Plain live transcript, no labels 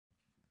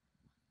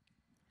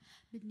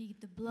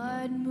Beneath the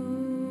blood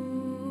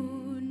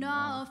moon,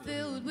 all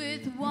filled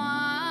with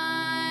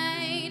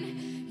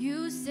wine,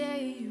 you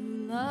say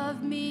you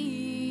love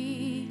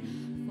me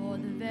for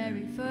the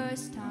very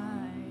first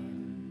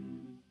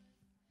time.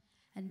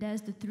 And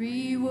as the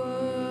three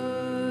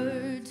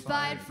words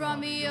fight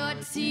from your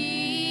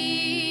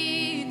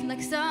teeth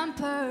like some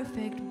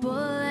perfect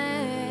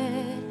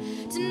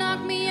bullet to knock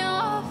me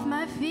off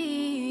my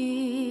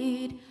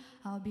feet,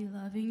 I'll be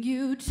loving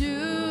you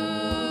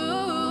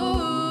too.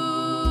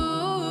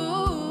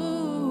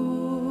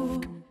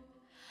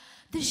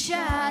 The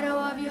shadow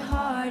of your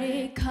heart,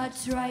 it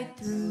cuts right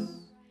through.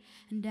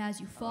 And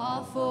as you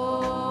fall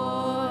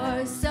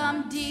for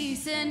some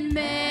decent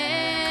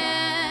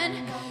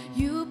man,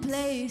 you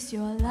place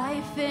your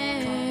life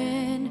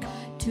in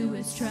to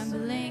his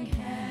trembling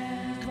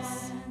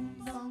hands.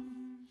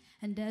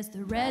 And as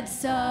the red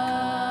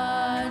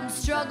sun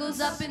struggles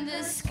up in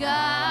the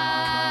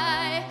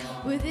sky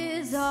with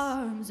his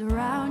arms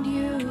around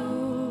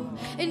you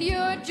in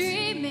your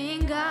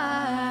dreaming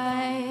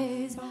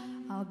eyes,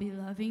 I'll be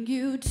loving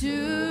you too.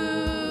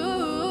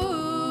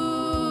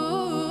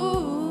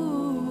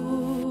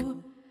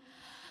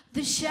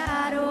 The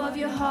shadow of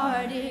your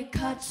heart, it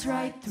cuts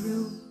right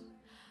through.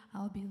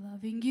 I'll be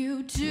loving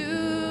you too.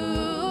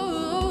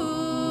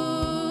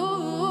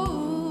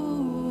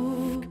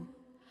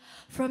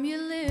 From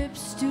your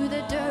lips to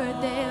the dirt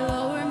they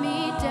lower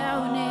me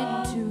down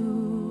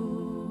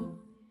into.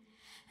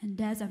 And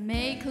as I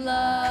make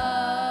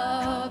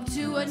love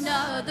to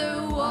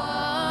another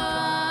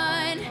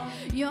one,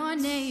 your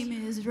name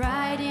is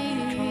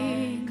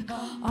writing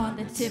on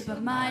the tip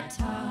of my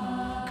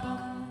tongue.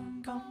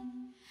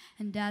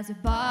 And as a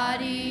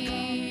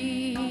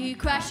body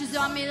crashes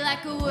on me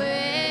like a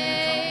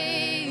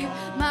wave,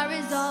 my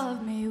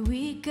resolve may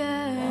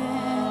weaken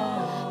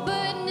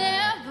but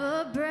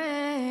never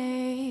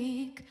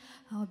break.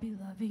 I'll be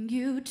loving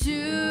you too.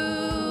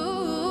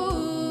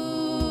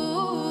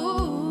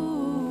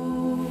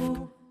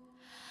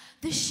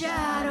 The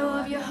shadow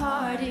of your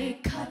heart,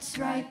 it cuts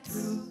right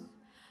through.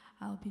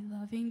 I'll be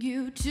loving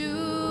you too.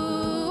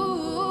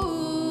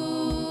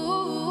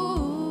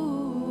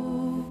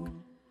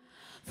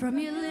 From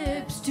your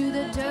lips to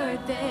the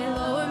dirt they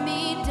lower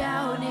me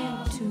down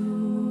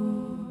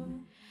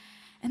into.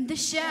 And the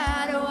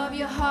shadow of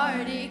your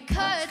heart, it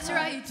cuts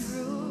right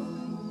through.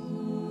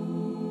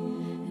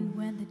 And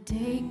when the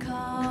day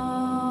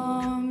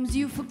comes,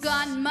 you've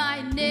forgotten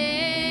my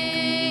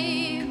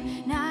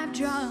name. Now I've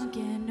drunk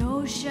an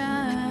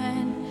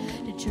ocean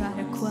to try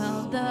to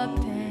quell the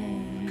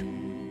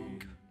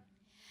pain.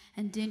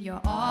 And in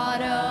your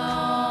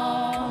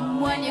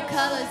autumn, when your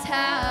colors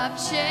have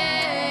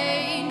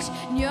changed,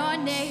 and your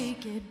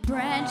naked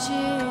branches,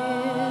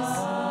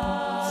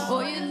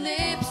 or your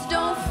lips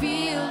don't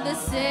feel the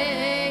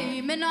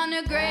same, and on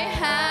a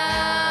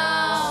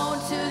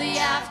greyhound to the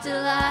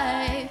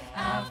afterlife,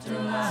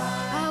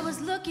 I was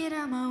looking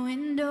out my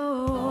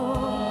window.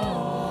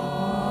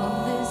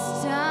 All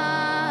this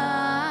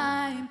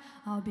time,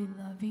 I'll be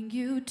loving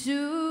you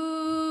too.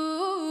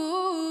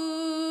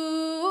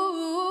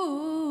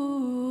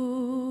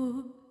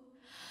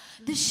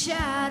 The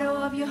shadow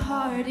of your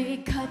heart,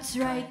 it cuts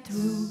right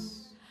through.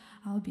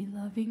 I'll be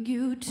loving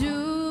you too.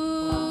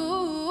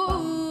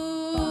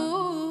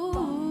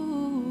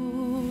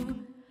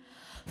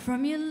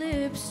 From your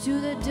lips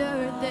to the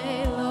dirt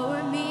they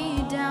lower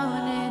me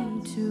down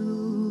into.